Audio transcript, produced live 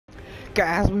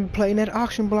Guys, we playing that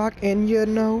auction block, and you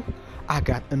know, I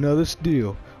got another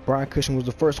steal. Brian Cushing was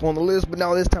the first one on the list, but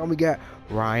now this time we got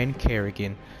Ryan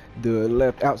Kerrigan, the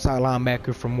left outside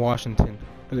linebacker from Washington.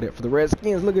 Look at that for the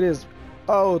Redskins. Look at this.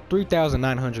 Oh,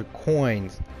 3,900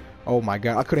 coins. Oh my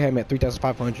God, I could have had him at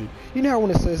 3,500. You know how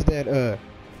when it says that,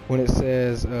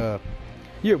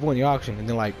 you have won the auction, and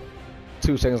then like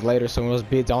 2 seconds later, someone else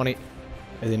bids on it,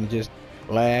 and then it just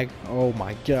lag. Oh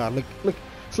my God, look.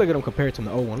 Let's look at them compared to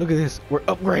the old one. Look at this. We're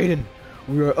upgrading.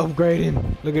 We are upgrading.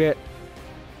 Look at that.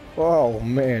 Oh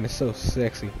man, it's so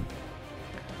sexy.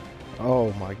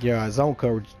 Oh my God, zone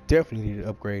coverage definitely needed to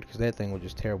upgrade because that thing was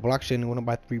just terrible. Block shedding went up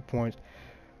by 3 points.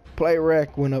 Play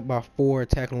rec went up by 4.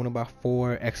 Tackling went up by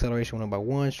 4. Acceleration went up by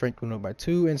 1. Strength went up by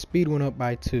 2. And speed went up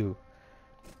by 2.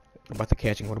 What about the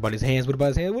catching? What about his hands? What about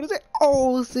his hands? What is it?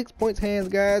 Oh, 6 points hands,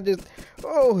 guys. It's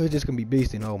just gonna be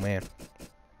beasting. Oh man.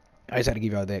 I just had to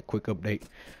give y'all that quick update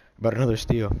about another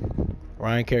steal.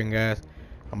 Ryan Kerrigan, guys.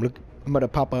 I'm about to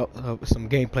pop up some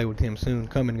gameplay with him soon.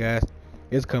 Coming, guys.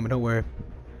 It's coming. Don't worry.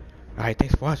 All right,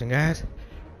 thanks for watching, guys.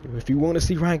 If you want to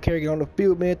see Ryan Kerrigan on the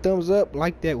field, man, thumbs up,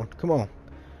 like that one. Come on.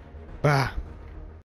 Bye.